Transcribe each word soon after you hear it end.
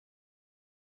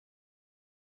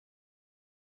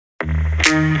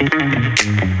Yeah,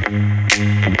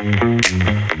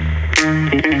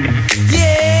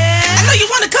 I know you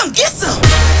wanna come get some.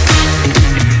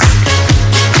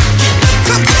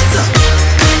 Come get some.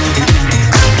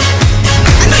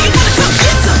 I know you wanna come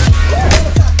get some.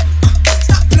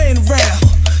 Stop playing around.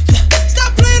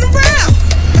 Stop playing around.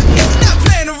 Stop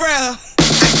playing around.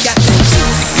 I got that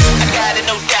juice. I got it,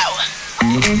 no doubt.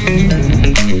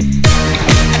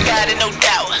 I got it, no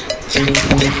doubt.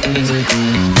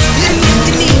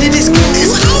 You needed this cool.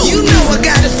 You know I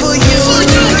got it for you.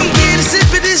 Come get a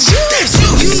sip of this juice.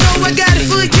 You know I got it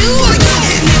for you.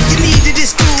 And if you needed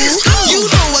this cool, you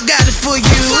know I got it for you.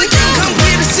 Come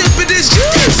get a sip of this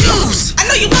juice. I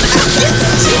know you wanna come get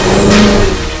some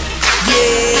juice.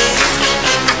 Yeah,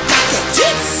 I got that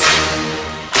juice.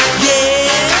 Yeah,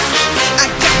 I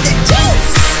got that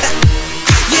juice.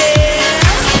 Yeah,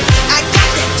 I got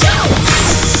that juice.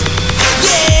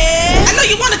 Yeah, I know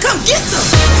you wanna come get some.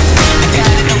 I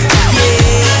got it, no doubt. Yeah,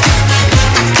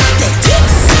 I got that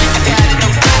juice. I got it, no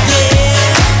doubt. Yeah,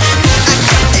 I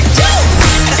got that juice.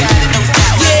 I got it, no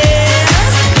doubt. Yeah,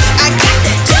 I got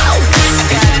that juice. I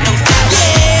got it, no doubt.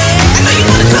 Yeah, I know you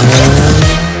wanna come get some.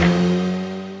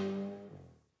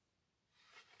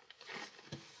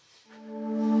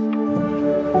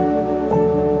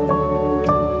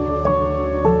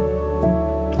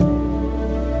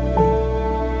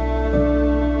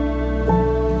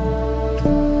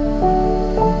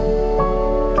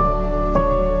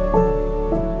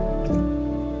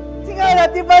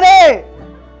 Tiffany,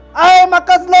 I,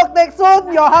 Marcus next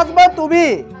soon, your husband to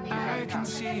be.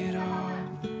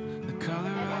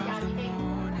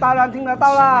 当然听得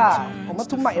到啦，我们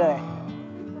出卖了。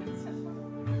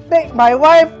Take my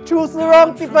wife, choose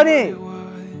wrong Tiffany,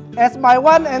 as my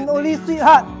one and only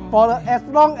sweetheart for as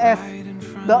long as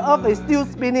the earth is still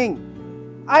spinning.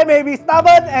 I may be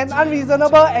stubborn and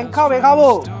unreasonable and kawe,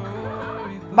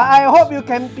 but I hope you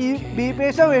can be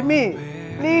patient with me.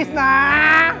 Please,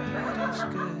 nah.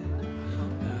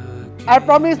 I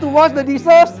promise to wash the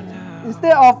dishes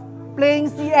instead of playing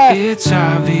CS. It's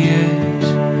obvious,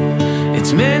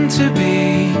 it's meant to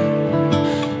be.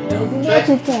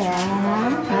 是这样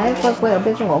啊，哎，乖乖的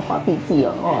变成我发脾气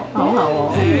了哦，好好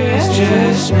哦。 There's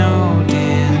just no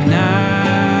denying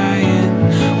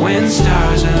when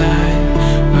stars align,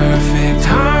 perfect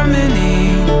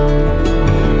harmony.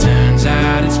 Turns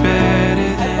out it's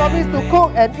better I than promise to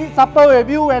cook and eat supper with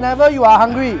you whenever you are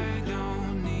hungry.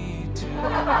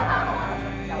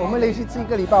 我们连续吃1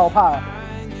个礼拜，我怕了。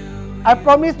I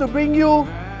promise to bring you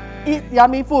eat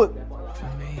yummy food.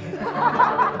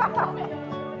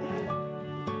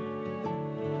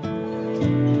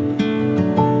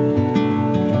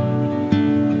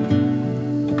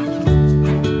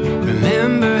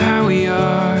 remember how we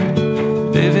are,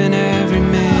 living every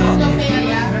minute,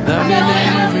 loving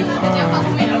every part.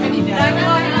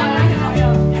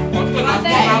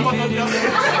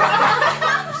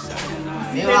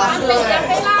 没有啊，是1、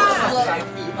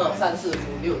2、3、4、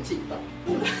5、6、7、8。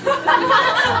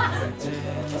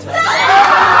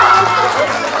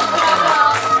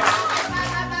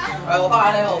哎，我爸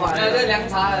来了，我爸来了，这凉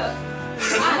茶的，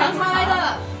凉茶来的。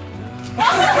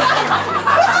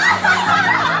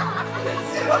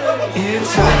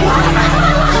It's obvious,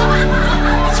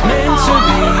 it's meant to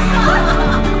be.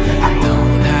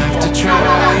 Don't have to try,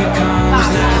 it comes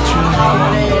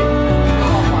naturally.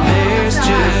 There's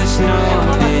just no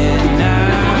denying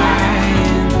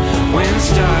when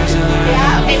stars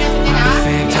align,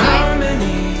 perfect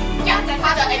harmony. 他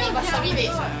的 anniversary 里。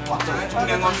哇，今天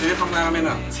我直接放在那边了。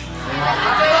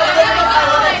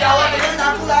拿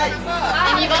出来。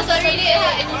anniversary 里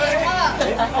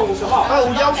50号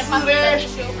，25要4嘞。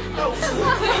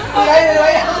来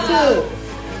吃。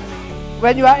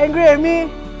When you are angry at me,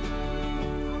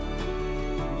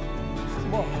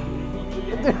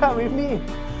 do that with me.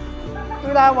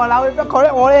 对啦，我老要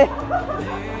correct 我嘞。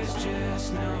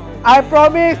I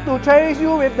promise to cherish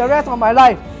you with the rest of my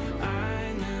life.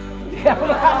 You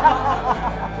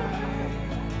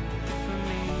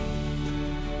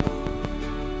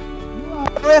are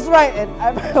always right and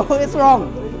I'm always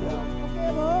wrong.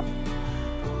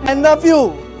 I love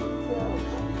you.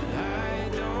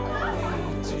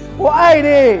 我爱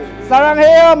你，撒浪嘿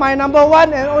哦 ，my number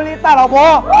one and only 大老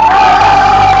婆。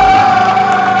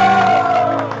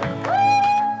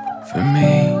For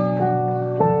me.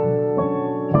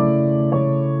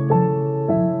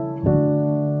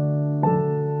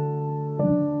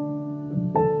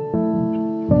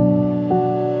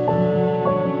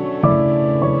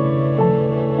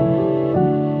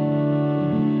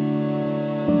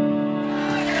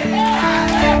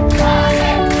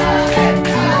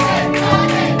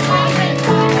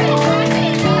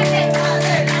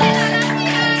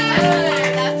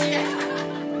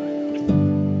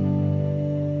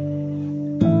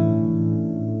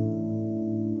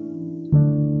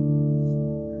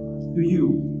 to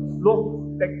you,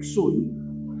 look, take soon.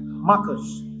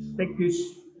 Marcus, take this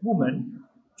woman,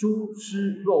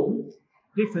 Groom,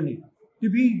 Tiffany, to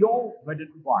be your wedded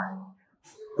wife,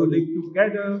 to live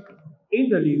together in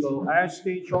the legal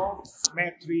stage of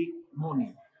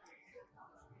matrimony.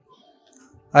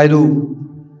 I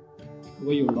do.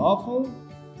 Will you love her,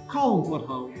 comfort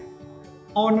her,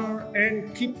 honor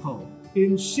and keep her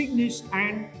in sickness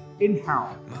and in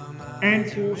health,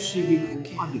 and for seeking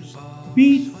others?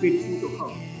 Be faithful to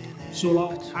her, so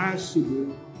long as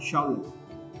you shall live.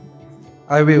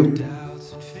 I will.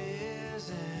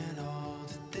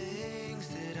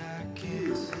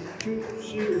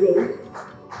 Road,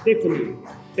 Tiffany,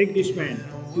 take this man,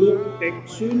 look, take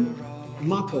soon,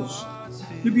 Marcus,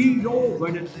 to be your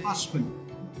wedded husband,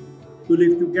 to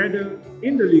live together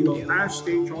in the legal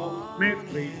stage of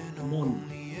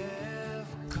matrimony.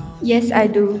 Yes, I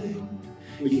do.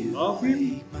 Will you love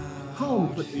him,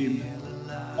 comfort him,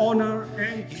 honor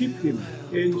and keep him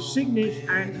in sickness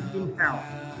and in health,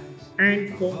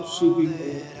 and for seeking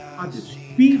all others?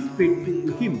 Be faithful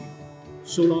to him,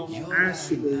 so long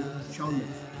as you shall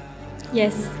live.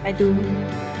 Yes, I do.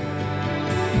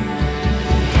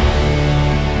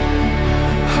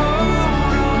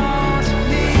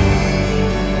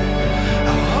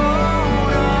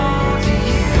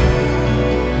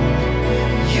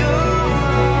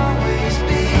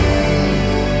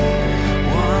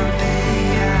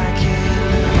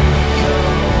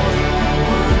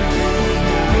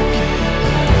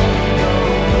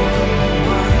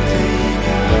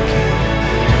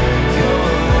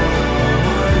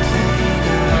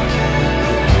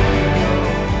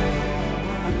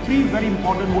 Three very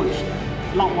important words.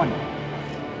 Loud one.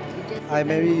 I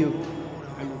marry you.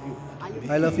 I love you.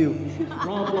 I love you. Round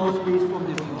of applause please from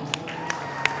the